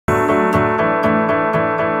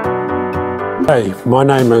Hey, my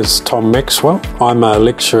name is Tom Maxwell. I'm a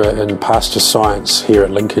lecturer in Pasture Science here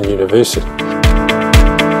at Lincoln University.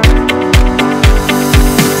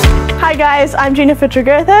 Hi guys, I'm Jennifer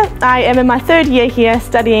Tregurtha. I am in my third year here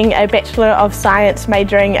studying a Bachelor of Science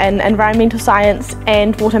majoring in Environmental Science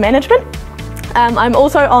and Water Management. I'm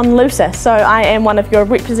also on LUSA, so I am one of your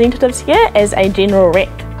representatives here as a General Rep.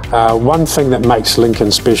 One thing that makes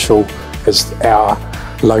Lincoln special is our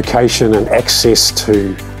location and access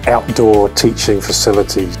to outdoor teaching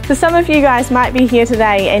facilities. So some of you guys might be here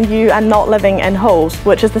today and you are not living in Halls,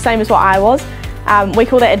 which is the same as what I was. We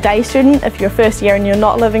call that a day student if you're first year and you're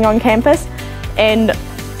not living on campus. And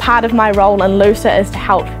part of my role in LUSA is to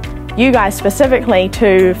help you guys specifically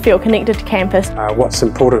to feel connected to campus. What's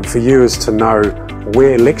important for you is to know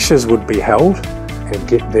where lectures would be held and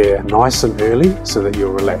get there nice and early so that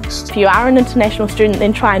you're relaxed. If you are an international student,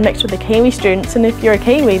 then try and mix with the Kiwi students, and if you're a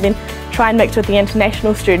Kiwi, then try and mix with the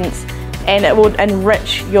international students, and it will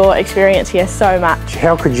enrich your experience here so much.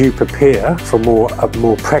 How could you prepare for a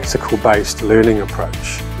more practical based learning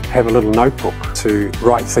approach? Have a little notebook to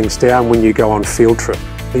write things down when you go on field trip.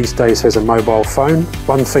 These days has a mobile phone.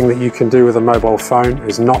 One thing that you can do with a mobile phone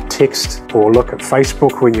is not text or look at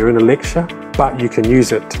Facebook when you're in a lecture, but you can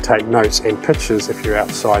use it to take notes and pictures if you're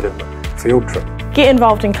outside of the field trip. Get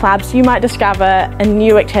involved in clubs. You might discover a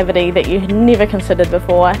new activity that you had never considered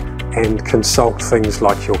before. And consult things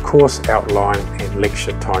like your course outline and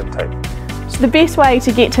lecture timetable. So the best way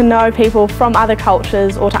to get to know people from other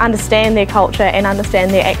cultures or to understand their culture and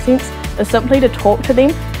understand their accents is simply to talk to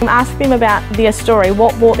them and ask them about their story,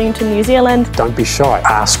 what brought them to New Zealand. Don't be shy,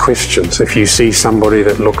 ask questions. If you see somebody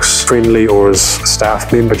that looks friendly or is a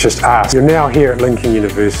staff member, just ask. You're now here at Lincoln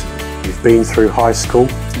University. You've been through high school.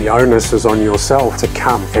 The onus is on yourself to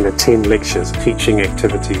come and attend lectures, teaching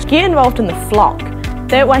activities. Get involved in the flock.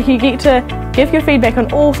 That way you get to give your feedback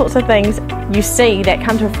on all sorts of things you see that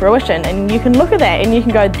come to fruition, and you can look at that and you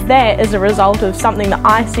can go, that is a result of something that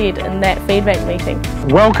I said in that feedback meeting.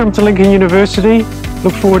 Welcome to Lincoln University.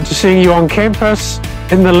 Look forward to seeing you on campus,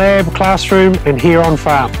 in the lab, classroom and here on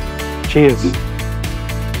farm. Cheers.